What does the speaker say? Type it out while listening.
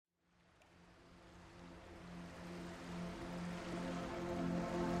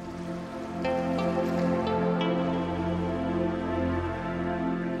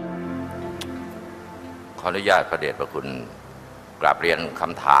ขออนุญาตพระเดชพระคุณกราบเรียนค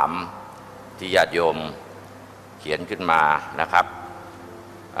ำถามที่ญาติโยมเขียนขึ้นมานะครับ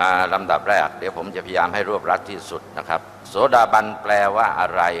ลำดับแรกเดี๋ยวผมจะพยายามให้รวบรัดที่สุดนะครับโสดาบันแปลว่าอะ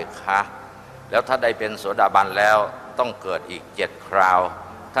ไรคะแล้วถ้าได้เป็นโสดาบันแล้วต้องเกิดอีก7 คราว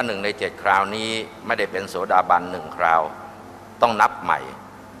ถ้า1 ใน 7 คราวนี้ไม่ได้เป็นโสดาบัน1 คราวต้องนับใหม่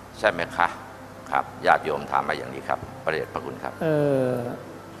ใช่ไหมคะครับญาติโยมถามมาอย่างนี้ครับพระเดชพระคุณครับ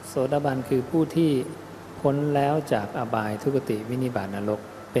โสดาบันคือผู้ที่พ้นแล้วจากอบายทุกติวินิบาตนรก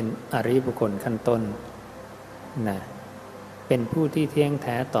เป็นอริยบุคคลขั้นต้นนะเป็นผู้ที่เที่ยงแ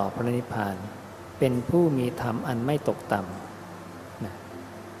ท้ต่อพระนิพพานเป็นผู้มีธรรมอันไม่ตกต่ำนะ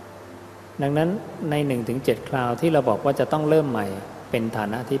ดังนั้นใน 1-7 คราวที่เราบอกว่าจะต้องเริ่มใหม่เป็นฐา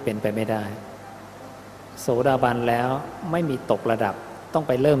นะที่เป็นไปไม่ได้โสดาบันแล้วไม่มีตกระดับต้องไ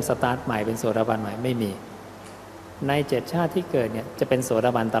ปเริ่มสตาร์ทใหม่เป็นโสดาบันใหม่ไม่มีใน7 ชาติที่เกิดเนี่ยจะเป็นโสด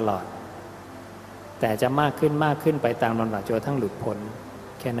าบันตลอดแต่จะมากขึ้นไปตามลำดับจนกระทั่งหลุดพ้น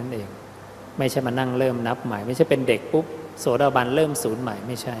แค่นั้นเองไม่ใช่มานั่งเริ่มนับใหม่ไม่ใช่เป็นเด็กปุ๊บโสดาบันเริ่มศูนย์ใหม่ไ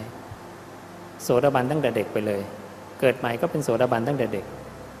ม่ใช่โสดาบันตั้งแต่เด็กไปเลยเกิดใหม่ก็เป็นโสดาบันตั้งแต่เด็ก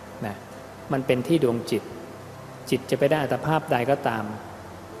นะมันเป็นที่ดวงจิตจะไปได้อัตภาพใดก็ตาม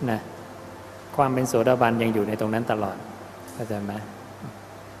นะความเป็นโสดาบันยังอยู่ในตรงนั้นตลอดเข้าใจไหม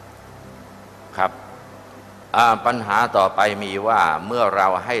ครับปัญหาต่อไปมีว่าเมื่อเรา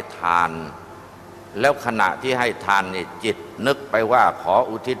ให้ทานแล้วขณะที่ให้ทานเนี่ยจิตนึกไปว่าขอ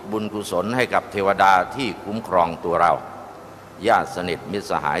อุทิศบุญกุศลให้กับเทวดาที่คุ้มครองตัวเราญาติสนิทมิตร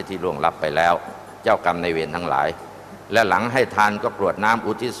สหายที่ล่วงลับไปแล้วเจ้ากรรมนายเวรทั้งหลายและหลังให้ทานก็กรวดน้ำ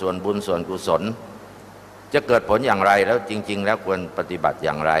อุทิศส่วนบุญส่วนกุศลจะเกิดผลอย่างไรแล้วจริงๆแล้วควรปฏิบัติอ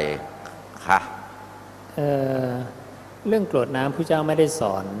ย่างไรคะเรื่องกรวดน้ำพระเจ้าไม่ได้ส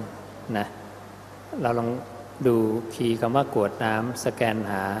อนนะเราลองดูคีย์คำว่ากรวดน้ำสแกน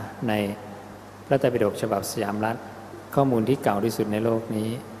หาในพระไตรปิฎกฉบับสยามรัฐข้อมูลที่เก่าที่สุดในโลกนี้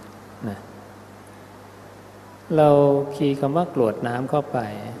นะเราคีย์คำว่ากรวดน้ำเข้าไป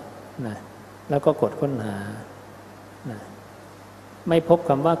นะแล้วก็กดค้นหานะไม่พบ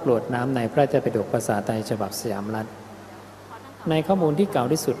คำว่ากรวดน้ำในพระไตรปิฎกภาษาไทยฉบับสยามรัฐในข้อมูลที่เก่า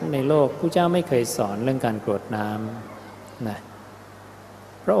ที่สุดในโลกพระเจ้าไม่เคยสอนเรื่องการกรวดน้ำนะ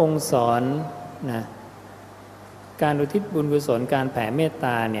พระองค์สอนนะการอุทิศบุญกุศลการแผ่เมตต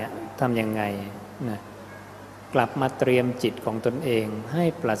าเนี่ยทำยังไงนะกลับมาเตรียมจิตของตนเองให้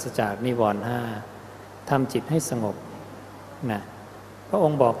ปราศจากนิวรณ์5ทำจิตให้สงบนะพระอ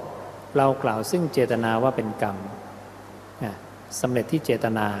งค์บอกเรากล่าวซึ่งเจตนาว่าเป็นกรรมนะสำเร็จที่เจต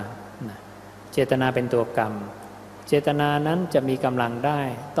นานะเจตนาเป็นตัวกรรมเจตนานั้นจะมีกำลังได้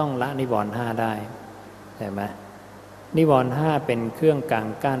ต้องละนิวรณ์5ได้ใช่ไหมนิวรณ์5เป็นเครื่องกลาง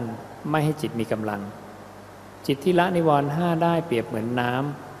กั้นไม่ให้จิตมีกำลังจิตที่ละนิวรณ์5ได้เปรียบเหมือนน้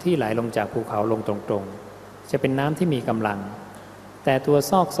ำที่ไหลลงจากภูเขาลงตรงๆจะเป็นน้ำที่มีกำลังแต่ตัว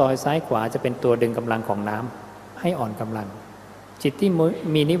ซอกซอยซ้ายขวาจะเป็นตัวดึงกำลังของน้ำให้อ่อนกำลังจิตที่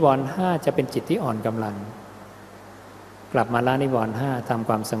มีนิวรณ์5จะเป็นจิตที่อ่อนกำลังกลับมาละนิวรณ์5ทำค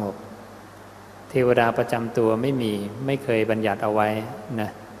วามสงบเทวดาประจำตัวไม่เคยบัญญัติเอาไว้นะ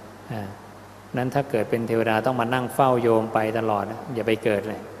นั้นถ้าเกิดเป็นเทวดาต้องมานั่งเฝ้าโยมไปตลอดอย่าไปเกิด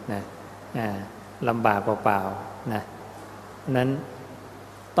เลยนะลำบากเปล่าๆนะนั้น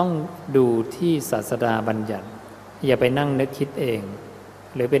ต้องดูที่ศาสดาบัญญัติอย่าไปนั่งนึกคิดเอง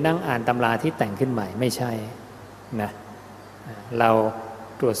หรือไปนั่งอ่านตำราที่แต่งขึ้นใหม่ไม่ใช่นะเรา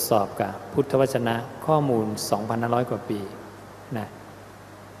ตรวจสอบกับพุทธวจนะข้อมูล 2,500 กว่าปีนะ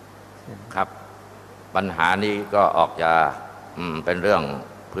ครับปัญหานี้ก็ออกจะเป็นเรื่อง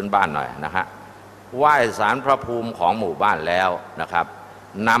พื้นบ้านหน่อยนะฮะไหว้ศาลพระภูมิของหมู่บ้านแล้วนะครับ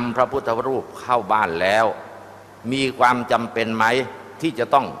นำพระพุทธรูปเข้าบ้านแล้วมีความจำเป็นไหมที่จะ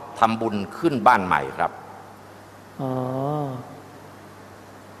ต้องทำบุญขึ้นบ้านใหม่ครับ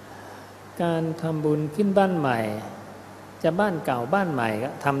การทำบุญขึ้นบ้านใหม่จะบ้านเก่าบ้านใหม่ก็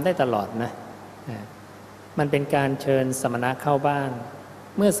ทำได้ตลอดนะมันเป็นการเชิญสมณะเข้าบ้าน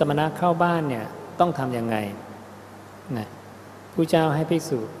เมื่อสมณะเข้าบ้านเนี่ยต้องทำยังไงนะผู้เจ้าให้ภิก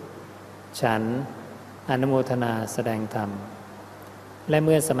ษุฉันอนุโมทนาแสดงธรรมและเ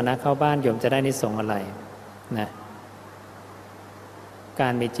มื่อสมณะเข้าบ้านโยมจะได้นิสงส์อะไรนะกา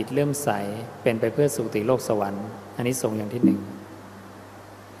รมีจิตเลื่อมใสเป็นไปเพื่อสุคติโลกสวรรค์อันนี้สงส์อย่างที่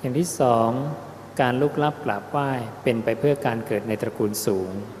1อย่างที่2การลุกลับกราบไหว้เป็นไปเพื่อการเกิดในตระกูลสู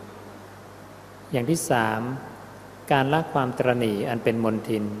งอย่างที่3การละความตระหนี่อันเป็นมล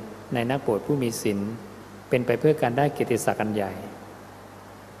ทินในนักบวชผู้มีศีลเป็นไปเพื่อการได้เกียรติศักดิ์อันใหญ่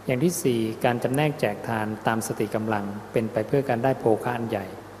อย่างที่4การจำแนกแจกทานตามสติกำลังเป็นไปเพื่อการได้โภคะอันใหญ่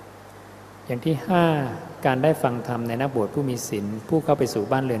อย่างที่5การได้ฟังธรรมในนักบวชผู้มีศีลผู้เข้าไปสู่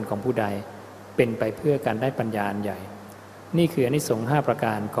บ้านเรือนของผู้ใด เป็นไปเพื่อการได้ปัญญาอันใหญ่นี่คืออานิสงส์5ประก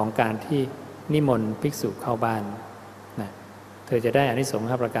ารของการที่นิมนต์ภิกษุเข้าบ้านนะเธอจะได้อานิสงส์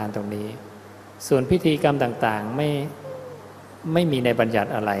5ประการตรงนี้ส่วนพิธีกรรมต่างๆไม่มีในบัญญัติ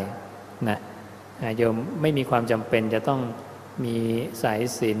อะไรนะโยมไม่มีความจำเป็นจะต้องมีสาย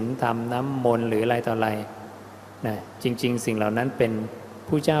ศีลทำน้ำมนต์หรืออะไรต่ออะไรนะจริงๆสิ่งเหล่านั้นเป็น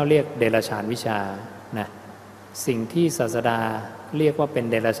ผู้เจ้าเรียกเดรัจฉานวิชานะสิ่งที่ศาสดาเรียกว่าเป็น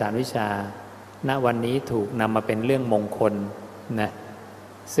เดรัจฉานวิชาณวันนี้ถูกนำมาเป็นเรื่องมงคลนะ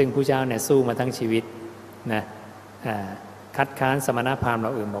ซึ่งผู้เจ้าเนี่ยสู้มาทั้งชีวิตนะคัดค้านสมณพราหมณ์เร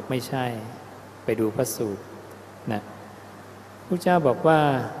าอื่นบอกไม่ใช่ไปดูพระสูตรนะผู้เจ้าบอกว่า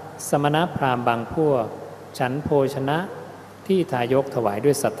สมณพราหมณ์บางพวกฉันโภชนะที่ทายกถวายด้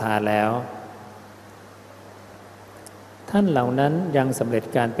วยศรัทธาแล้วท่านเหล่านั้นยังสำเร็จ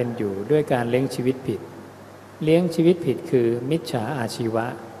การเป็นอยู่ด้วยการเลี้ยงชีวิตผิดเลี้ยงชีวิตผิดคือมิจฉาอาชีวะ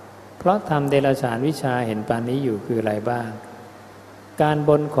เพราะทำเดรัจฉานวิชาเห็นปานนี้อยู่คืออะไรบ้างการบ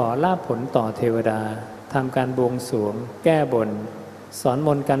นขอลาภผลต่อเทวดาทำการบวงสรวงแก้บนสอนม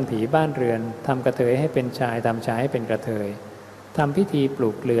นต์กันผีบ้านเรือนทำกระเทยให้เป็นชายทำชายให้เป็นกระเทยทำพิธีปลู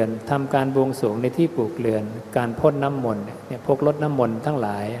กเรือนทำการบวงสรวงในที่ปลูกเรือนการพ่นน้ำมนต์เนี่ยพกรดน้ำมนต์ทั้งหล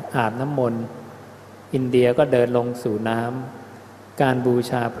ายอาบน้ำมนต์อินเดียก็เดินลงสู่น้ำการบู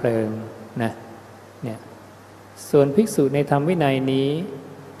ชาเพลิงนะเนี่ยส่วนภิกษุในธรรมวินัยนี้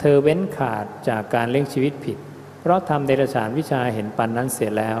เธอเว้นขาดจากการเลี้ยงชีวิตผิดเพราะทำเดรัจฉานวิชาเห็นปันนั้นเสี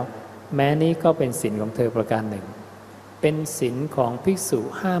ยแล้วแม้นี้ก็เป็นศีลของเธอประการหนึ่งเป็นศีลของภิกษุ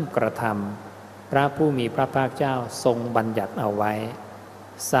ห้ามกระทำพระผู้มีพระภาคเจ้าทรงบัญญัติเอาไว้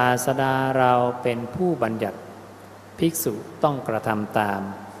ศาสดาเราเป็นผู้บัญญัติภิกษุต้องกระทำตาม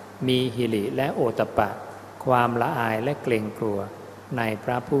มีหิริและโอตตัปปะความละอายและเกรงกลัวในพ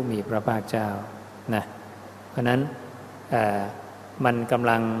ระผู้มีพระภาคเจ้านะเพราะนั้นมันกำ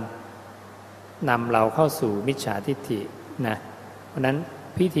ลังนำเราเข้าสู่มิจฉาทิฏฐินะเพราะนั้น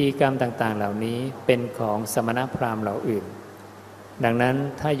พิธีกรรมต่างๆเหล่านี้เป็นของสมณพราหมณ์เหล่าอื่นดังนั้น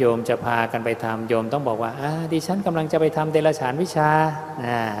ถ้าโยมจะพากันไปทำโยมต้องบอกว่าดิฉันกำลังจะไปทำเดรัจฉานวิชา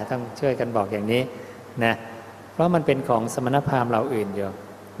ต้องช่วยกันบอกอย่างนี้นะเพราะมันเป็นของสมณพราหมณ์เหล่าอื่นโยม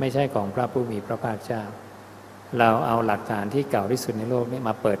ไม่ใช่ของพระผู้มีพระภาคเจ้าเราเอาหลักฐานที่เก่าที่สุดในโลกนี้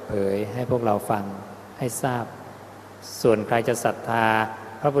มาเปิดเผยให้พวกเราฟังให้ทราบส่วนใครจะศรัทธา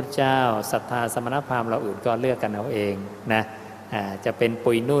พระพุทธเจ้าศรัทธาสมณพราหมณ์เราอื่นก็เลือกกันเอาเองนะจะเป็น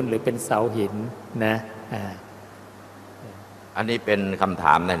ปุยนุ่นหรือเป็นเสาหินนะอันนี้เป็นคำถ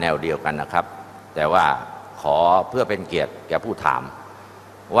ามในแนวเดียวกันนะครับแต่ว่าขอเพื่อเป็นเกียรติแก่ผู้ถาม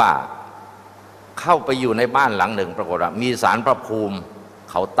ว่าเข้าไปอยู่ในบ้านหลังหนึ่งปรากฏว่ามีศาลพระภูมิ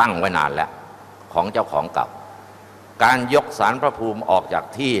เขาตั้งไว้นานแล้วของเจ้าของเก่าการยกศาลพระภูมิออกจาก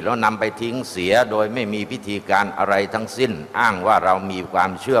ที่แล้วนำไปทิ้งเสียโดยไม่มีพิธีการอะไรทั้งสิ้นอ้างว่าเรามีความ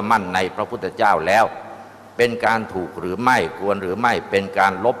เชื่อมั่นในพระพุทธเจ้าแล้วเป็นการถูกหรือไม่ควรหรือไม่เป็นกา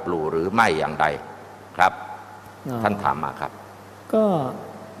รลบหลู่หรือไม่อย่างใดครับท่านถามมาครับก็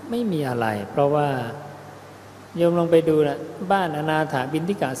ไม่มีอะไรเพราะว่าโยมลองไปดูนะบ้านอนาถบิณ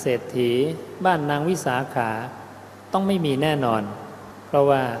ฑิกเศรษฐีบ้านนางวิสาขาต้องไม่มีแน่นอนเพราะ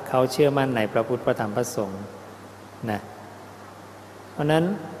ว่าเขาเชื่อมั่นในพระพุทธพระธรรมพระสงฆ์นะเพราะนั้น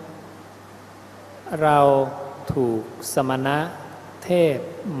เราถูกสมณะเทพ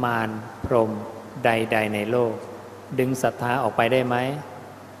มารพรหมใดๆในโลกดึงศรัทธาออกไปได้ไหม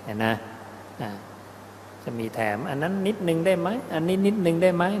เห็นนะจะมีแถมอันนั้นนิดนึงได้ไหมอันนี้นิดนึงได้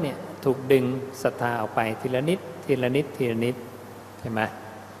ไหมเนี่ยถูกดึงศรัทธาออกไปทีละนิดทีละนิดทีละนิดใช่ไหม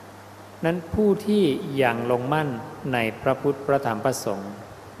นั้นผู้ที่ยังลงมั่นในพระพุทธพระธรรมพระสงฆ์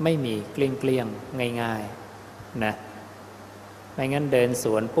ไม่มีเกลี้ยงง่ายๆนะไม่งั้นเดินส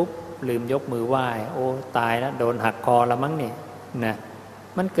วนปุ๊บลืมยกมือไหว้โอ้ตายแล้วโดนหักคอแล้วมั้งเนี่ยนะ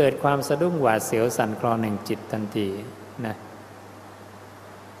มันเกิดความสะดุ้งหวาดเสียวสั่นคลอนแห่งจิตทันทีนะ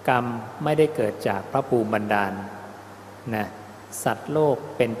กรรมไม่ได้เกิดจากพระภูมิบันดาลนะสัตว์โลก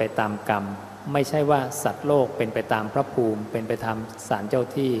เป็นไปตามกรรมไม่ใช่ว่าสัตว์โลกเป็นไปตามพระภูมิเป็นไปตามศาลเจ้า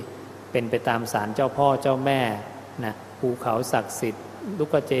ที่เป็นไปตามศาลเจ้าพ่อเจ้าแม่นะภูเขาศักดิ์สิทธิ์ลู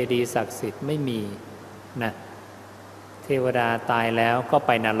กเจดีย์ศักดิ์สิทธิ์ไม่มีนะเทวดาตายแล้วก็ไ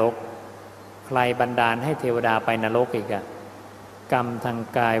ปนรกใครบันดาลให้เทวดาไปนรกอีกอะกรรมทาง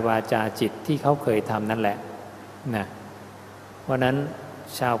กายวาจาจิตที่เขาเคยทำนั่นแหละนะเพราะนั้น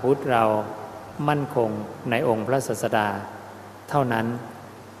ชาวพุทธเรามั่นคงในองค์พระศาสดาเท่านั้น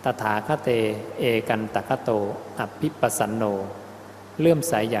ตถาคเตเอกันตคโตอภิปัสสันโนเลื่อม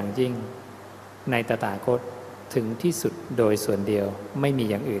ใสอย่างยิ่งในตถาคตถึงที่สุดโดยส่วนเดียวไม่มี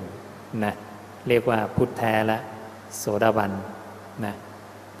อย่างอื่นนะเรียกว่าพุทธแท้และโสดาบันนะ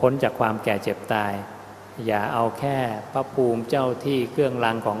พ้นจากความแก่เจ็บตายอย่าเอาแค่พระภูมิเจ้าที่เครื่องร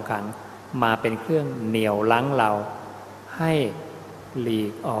างของขลัง มาเป็นเครื่องเหนี่ยวรั้งเราให้หลี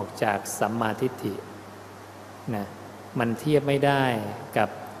กออกจากสัมมาทิฏฐินะมันเทียบไม่ได้กับ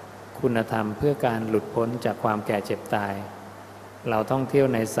คุณธรรมเพื่อการหลุดพ้นจากความแก่เจ็บตายเราท่องเที่ยว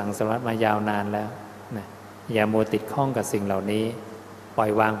ในสังสารวัฏมายาวนานแล้วนะอย่ามัวติดข้องกับสิ่งเหล่านี้ปล่อ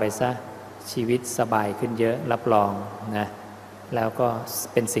ยวางไปซะชีวิตสบายขึ้นเยอะรับรองนะแล้วก็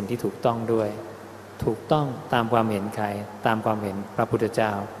เป็นสิ่งที่ถูกต้องด้วยถูกต้องตามความเห็นใครตามความเห็นพระพุทธเจ้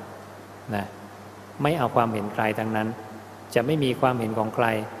านะไม่เอาความเห็นใครทั้งนั้นจะไม่มีความเห็นของใคร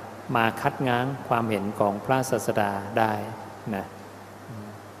มาคัดง้างความเห็นของพระศาสดาได้นะ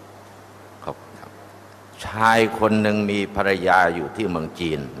ครับชายคนหนึ่งมีภรรยาอยู่ที่เมือง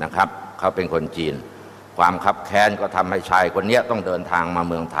จีนนะครับเขาเป็นคนจีนความคับแค้นก็ทำให้ชายคนนี้ต้องเดินทางมา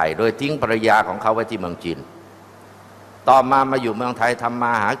เมืองไทยโดยทิ้งภรรยาของเขาไว้ที่เมืองจีนต่อมาอยู่เมืองไทยทำม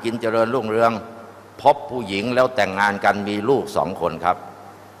าหากินเจริญรุ่งเรืองพบผู้หญิงแล้วแต่งงานกันมีลูก2 คนครับ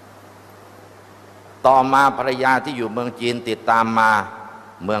ต่อมาภรรยาที่อยู่เมืองจีนติดตามมา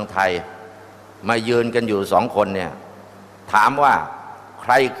เมืองไทยมายืนกันอยู่2 คนเนี่ยถามว่าใค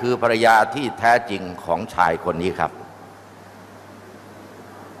รคือภรรยาที่แท้จริงของชายคนนี้ครับ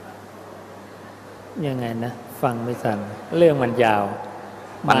ยังไงนะฟังไม่ทันเรื่องมันยาว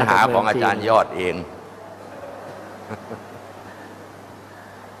ปัญหาของอาจารย์ยอดเอง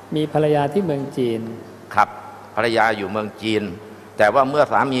มีภรรยาที่เมืองจีนครับภรรยาอยู่เมืองจีนแต่ว่าเมื่อ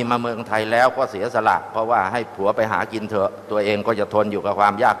สามีมาเมืองไทยแล้วก็เสียสละเพราะว่าให้ผัวไปหากินเถอะตัวเองก็จะทนอยู่กับควา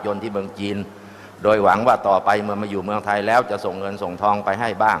มยากจนที่เมืองจีนโดยหวังว่าต่อไปเมื่อมาอยู่เมืองไทยแล้วจะส่งเงินส่งทองไปให้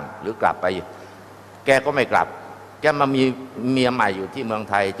บ้างหรือกลับไปแกก็ไม่กลับแกมามีเมียใหม่อยู่ที่เมือง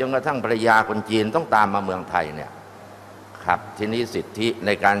ไทยจนกระทั่งภรรยาคนจีนต้องตามมาเมืองไทยเนี่ยครับทีนี้สิทธิใน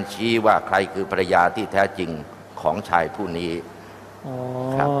การชี้ว่าใครคือภรรยาที่แท้จริงของชายผู้นี้อ๋อ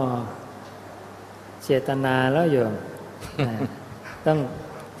เจตนาแล้วโยม ต้อง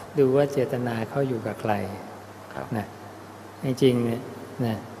ดูว่าเจตนาเขาอยู่กับใครนะจริงๆเนี่ยน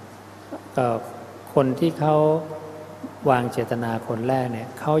ะก็คนที่เขาวางเจตนาคนแรกเนี่ย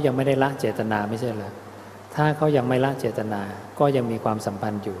เขายังไม่ได้ละเจตนาไม่ใช่เหรอถ้าเขายังไม่ละเจตนาก็ยังมีความสัมพั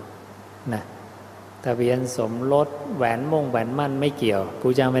นธ์อยู่นะทะเบียนสมรสแหวนมั่นไม่เกี่ยวพร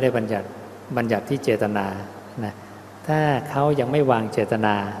ะเจ้าไม่ได้บัญญัติที่เจตนานะถ้าเขายังไม่วางเจตน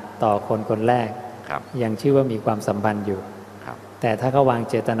าต่อคนแรกยังชื่อว่ามีความสัมพันธ์อยู่แต่ถ้าเขาวาง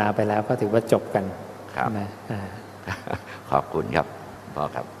เจตนาไปแล้วก็ถือว่าจบกันนะขอบคุณครับพ่อ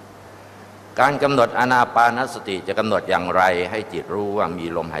ครับการกำหนดอานาปานสติจะกำหนดอย่างไรให้จิตรู้ว่ามี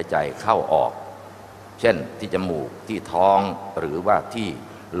ลมหายใจเข้าออกเช่นที่จมูกที่ท้องหรือว่าที่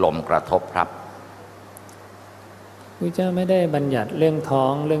ลมกระทบครับพระเจ้าไม่ได้บัญญัติเรื่องท้อ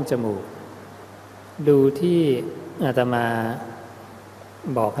งเรื่องจมูกดูที่อาตมา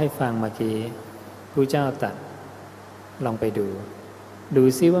บอกให้ฟังเมื่อกี้พระเจ้าตรัสลองไปดู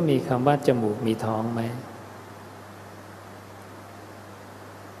ซิว่ามีคำว่าจมูกมีท้องไหม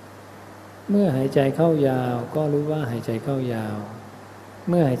เมื่อหายใจเข้ายาวก็รู้ว่าหายใจเข้ายาว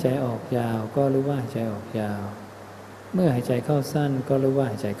เมื่อหายใจออกยาวก็รู้ว่าหายใจออกยาวเมื่อหายใจเข้าสั้นก็รู้ว่า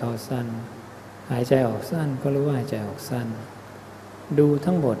หายใจเข้าสั้นหายใจออกสั้นก็รู้ว่าหายใจออกสั้นดู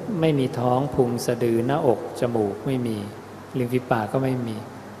ทั้งหมดไม่มีท้องพุงสะดือหน้าอกจมูกไม่มีริมฝีปากก็ไม่มี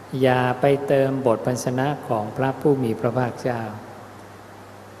อย่าไปเติมบทพรรณนาของพระผู้มีพระภาคเจ้า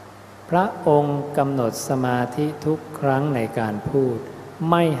พระองค์กำหนดสมาธิทุกครั้งในการพูด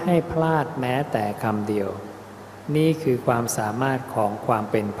ไม่ให้พลาดแม้แต่คำเดียวนี่คือความสามารถของความ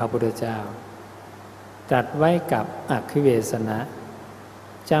เป็นพระพุทธเจ้าตรัสไว้กับอคิเวสนะ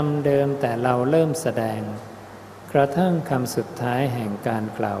จำเดิมแต่เราเริ่มแสดงกระทั่งคำสุดท้ายแห่งการ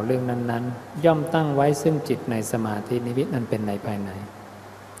กล่าวเรื่องนั้นๆย่อมตั้งไว้ซึ่งจิตในสมาธินิมิตนั้นเป็นในภายใน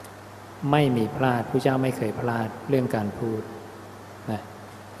ไม่มีพลาดพระเจ้าไม่เคยพลาดเรื่องการพูดนะ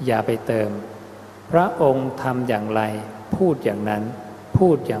อย่าไปเติมพระองค์ทำอย่างไรพูดอย่างนั้นพู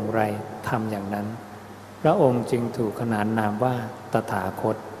ดอย่างไรทำอย่างนั้นพระองค์จึงถูกขนานนามว่าตถาค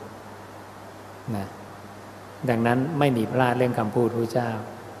ตนะดังนั้นไม่มีพลาดเรื่องคำพูดพระเจ้า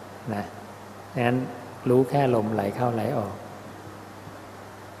นะดังนั้นรู้แค่ลมไหลเข้าไหลออก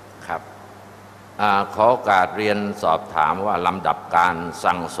ครับขอโอกาสเรียนสอบถามว่าลำดับการ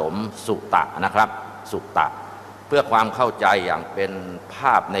สั่งสมสุตะนะครับสุตะเพื่อความเข้าใจอย่างเป็นภ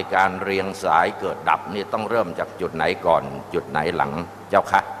าพในการเรียงสายเกิดดับนี่ต้องเริ่มจากจุดไหนก่อนจุดไหนหลังเจ้า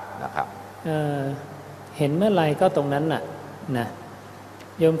คะนะครับเห็นเมื่อไรก็ตรงนั้นน่ะนะ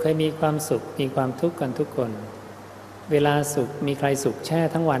โยมเคยมีความสุขมีความทุกข์กันทุกคนเวลาสุขมีใครสุขแช่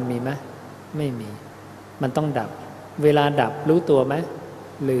ทั้งวันมีไหมไม่มีมันต้องดับเวลาดับรู้ตัวไหม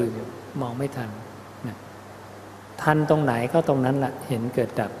ลืมมองไม่ทันนะทันตรงไหนก็ตรงนั้นแหละเห็นเกิด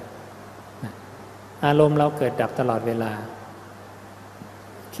ดับนะอารมณ์เราเกิดดับตลอดเวลา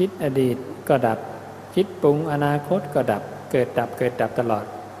คิดอดีตก็ดับคิดปรุงอนาคตก็ดับเกิดดับเกิดดับตลอด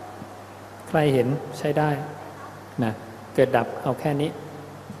ใครเห็นใช้ได้นะเกิดดับเอาแค่นี้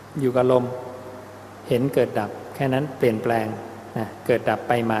อยู่กับลมเห็นเกิดดับแค่นั้นเปลี่ยนแปลงนะเกิดดับ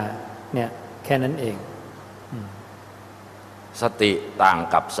ไปมาเนี่ยแค่นั้นเองสติต่าง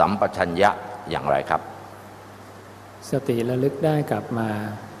กับสัมปชัญญะอย่างไรครับสติระลึกได้กลับมา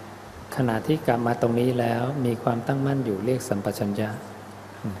ขณะที่กลับมาตรงนี้แล้วมีความตั้งมั่นอยู่เรียกสัมปชัญญะ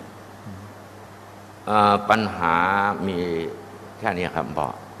ปัญหามีแค่นี้ครับพ่อ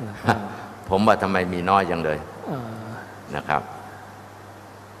ผมว่าทำไมมีน้อยจังเลยนะครับ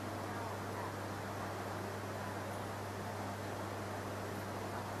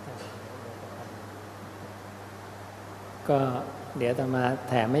ก็เดี๋ยวจะมา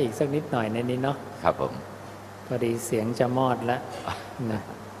แถมให้อีกสักนิดหน่อยในนี้เนาะครับผมพอดีเสียงจะมอดแล้วนะ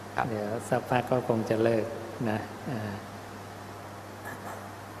เดี๋ยวสักพักก็คงจะเลิกนะ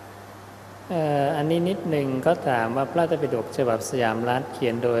อันนี้นิดหนึ่งก็ถามว่าพระไตรปิฎกฉบับสยามรัฐเขี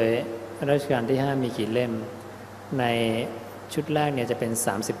ยนโดยรัชกาลที่5มีกี่เล่มในชุดแรกเนี่ยจะเป็น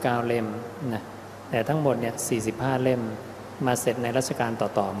39เล่มนะแต่ทั้งหมดเนี่ย45เล่มมาเสร็จในรัชกาล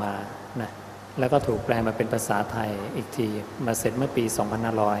ต่อๆมานะแล้วก็ถูกแปลมาเป็นภาษาไทยอีกทีมาเสร็จเมื่อปี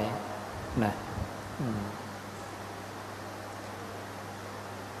2500นะ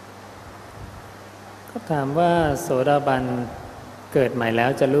ก็ถามว่าโสดาบันเกิดใหม่แล้ว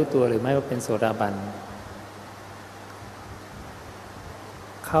จะรู้ตัวหรือไม่ว่าเป็นโสดาบัน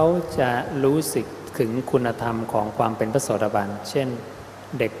เขาจะรู้สึกถึงคุณธรรมของความเป็นพระโสดาบันเช่น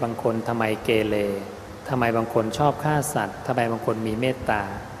เด็กบางคนทำไมเกเรทำไมบางคนชอบฆ่าสัตว์ทำไมบางคนมีเมตตา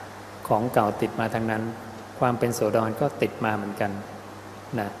ของเก่าติดมาทั้งนั้นความเป็นโสดาบันก็ติดมาเหมือนกัน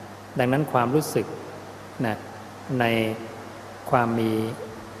นะดังนั้นความรู้สึกนะในความมี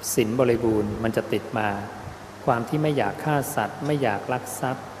ศีลบริบูรณ์มันจะติดมาความที่ไม่อยากฆ่าสัตว์ไม่อยากลักท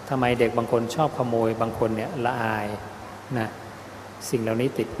รัพย์ทำไมเด็กบางคนชอบขโมยบางคนเนี่ยละอายนะสิ่งเหล่านี้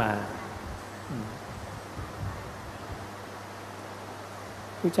ติดมา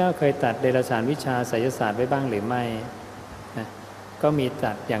พระเจ้าเคยตรัสเดรัจฉานวิชาไสยศาสตร์ไว้บ้างหรือไม่นะก็มีต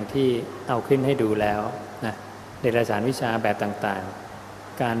รัสอย่างที่เอาขึ้นให้ดูแล้วนะเดรัจฉานวิชาแบบต่าง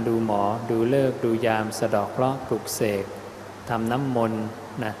ๆการดูหมอดูฤกษ์ดูยามสะเดาะเคราะห์ปลุกเสกทำน้ำมนต์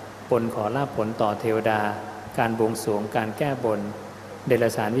นะปนขอลาภผลต่อเทวดาการบวงสรวงการแก้บนเดรั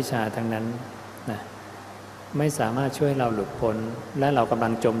จฉานวิชาทั้งนั้นนะไม่สามารถช่วยเราหลุดพ้นและเรากำลั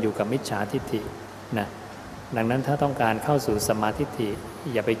งจมอยู่กับมิจฉาทิฏฐินะดังนั้นถ้าต้องการเข้าสู่สัมมาทิฏฐิ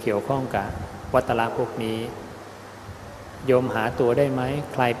อย่าไปเกี่ยวข้องกับวัตตะพวกนี้โยมหาตัวได้ไหม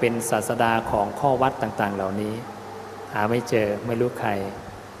ใครเป็นศาสดาของข้อวัดต่างๆเหล่านี้หาไม่เจอไม่รู้ใคร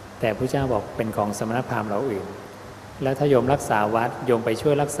แต่พระเจ้าบอกเป็นของสมณพราหมณ์เราอื่นแล้วถ้าโยมรักษาวัดโยมไปช่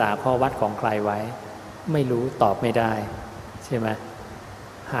วยรักษาข้อวัดของใครไว้ไม่รู้ตอบไม่ได้ใช่ไหม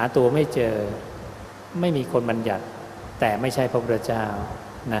หาตัวไม่เจอไม่มีคนบัญญัติแต่ไม่ใช่พระพุทธเจ้า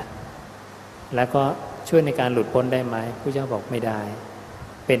นะแล้วก็ช่วยในการหลุดพ้นได้ไหมพระเจ้าบอกไม่ได้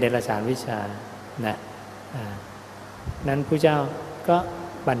เป็นเดรัจฉานวิชานะนั้นพระเจ้าก็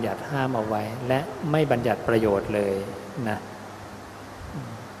บัญญัติห้ามเอาไว้และไม่บัญญัติประโยชน์เลยนะ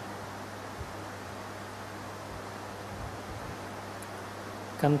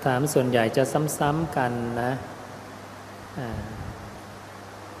คำถามส่วนใหญ่จะซ้ำๆกันนะ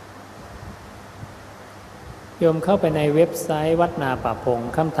โยมเข้าไปในเว็บไซต์วัดนาป่าพง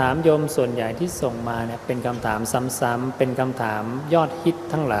คำถามโยมส่วนใหญ่ที่ส่งมาเนี่ยเป็นคำถามซ้ำๆเป็นคำถามยอดฮิต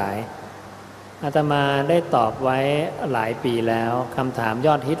ทั้งหลายอาตมาได้ตอบไว้หลายปีแล้วคำถามย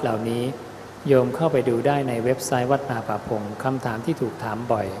อดฮิตเหล่านี้โยมเข้าไปดูได้ในเว็บไซต์วัดนาป่าพงคำถามที่ถูกถาม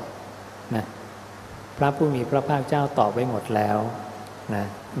บ่อยนะพระผู้มีพระภาคเจ้าตอบไว้หมดแล้วนะ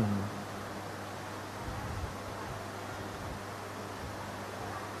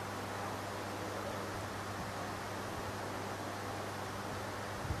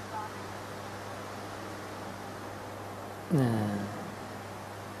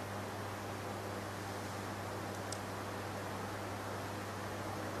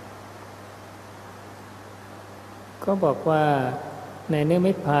ก็บอกว่าในเนื้อ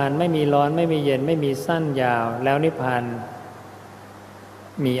นิพพานไม่มีร้อนไม่มีเย็นไม่มีสั้นยาวแล้วนิพพาน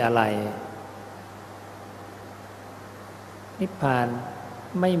มีอะไรนิพพาน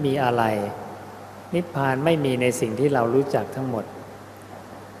ไม่มีอะไรนิพพานไม่มีในสิ่งที่เรารู้จักทั้งหมด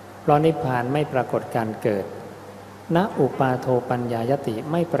เพราะนิพพานไม่ปรากฏการเกิดณอุปาโทปัญญายติ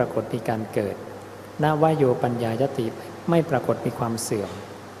ไม่ปรากฏมีการเกิดณวโยปัญญายติไม่ปรากฏมีความเสื่อม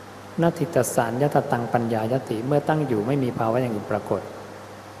ณทิตสารยตตังปัญญายติเมื่อตั้งอยู่ไม่มีภาวะอย่างอื่นปรากฏ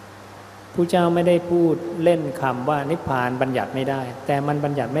พระเจ้าไม่ได้พูดเล่นคำว่านิพพานบัญญัติไม่ได้แต่มันบั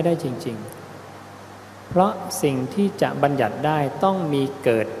ญญัติไม่ได้จริงๆ เพราะสิ่งที่จะบัญญัติได้ต้องมีเ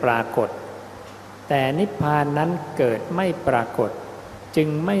กิดปรากฏแต่นิพพานนั้นเกิดไม่ปรากฏจึง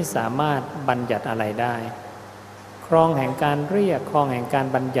ไม่สามารถบัญญัติอะไรได้ครองแห่งการเรียกครองแห่งการ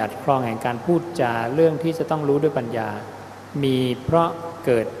บัญญัติครองแห่งการพูดจาเรื่องที่จะต้องรู้ด้วยปัญญามีเพราะเ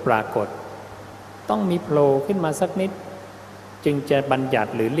กิดปรากฏต้องมีโผล่ขึ้นมาสักนิดจึงจะบัญญั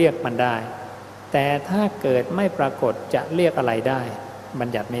ติหรือเรียกมันได้แต่ถ้าเกิดไม่ปรากฏจะเรียกอะไรได้บัญ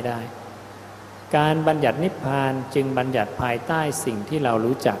ญัติไม่ได้การบัญญัตินิพพานจึงบัญญัติภายใต้สิ่งที่เรา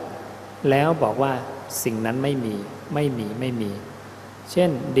รู้จักแล้วบอกว่าสิ่งนั้นไม่มีเช่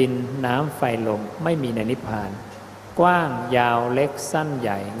นดินน้ำไฟลมไม่มีในนิพพานกว้างยาวเล็กสั้นให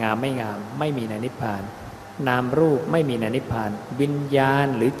ญ่งามไม่งามไม่มีในนิพพานนามรูปไม่มีในนิพพานวิญญาณ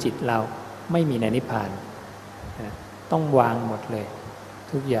หรือจิตเราไม่มีในนิพพานต้องวางหมดเลย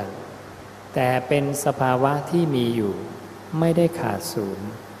ทุกอย่างแต่เป็นสภาวะที่มีอยู่ไม่ได้ขาดศูนย์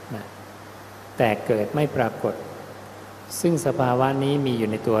นะแต่เกิดไม่ปรากฏซึ่งสภาวะนี้มีอยู่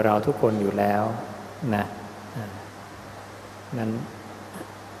ในตัวเราทุกคนอยู่แล้วนะนั้น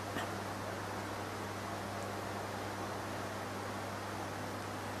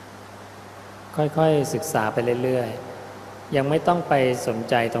ค่อยๆศึกษาไปเรื่อยๆยังไม่ต้องไปสน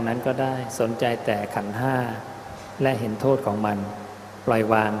ใจตรงนั้นก็ได้สนใจแต่ขันธ์ห้าและเห็นโทษของมันปล่อย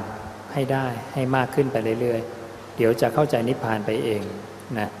วางให้ได้ให้มากขึ้นไปเรื่อยๆเดี๋ยวจะเข้าใจนิพพานไปเอง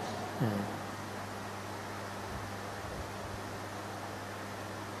นะ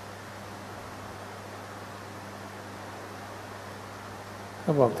เข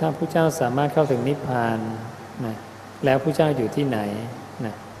าบอกถ้าพระเจ้าสามารถเข้าถึงนิพพานนะแล้วพระเจ้าอยู่ที่ไหนน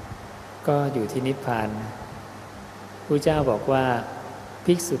ะก็อยู่ที่นิพพานพระเจ้าบอกว่า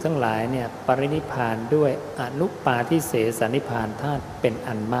ภิกษุทั้งหลายเนี่ยปรินิพพานด้วยอนุปาทิเสสนิพพานธาตุเป็น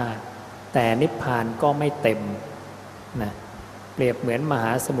อันมากแต่นิพพานก็ไม่เต็มนะเปรียบเหมือนมห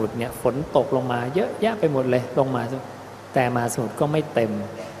าสมุทรเนี่ยฝนตกลงมาเยอะแยะไปหมดเลยลงมาแต่มหาสมุทรก็ไม่เต็ม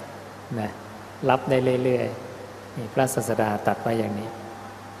นะรับได้เรื่อยๆนี่พระศาสดาตรัสไว้อย่างนี้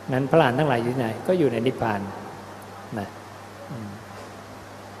นั้นพระอรหันต์ทั้งหลายอยู่ไหนก็อยู่ในนิพพานนะ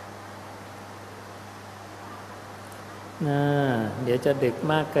เดี๋ยวจะดึก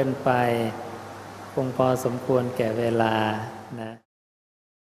มากเกินไปคงพอสมควรแก่เวลานะ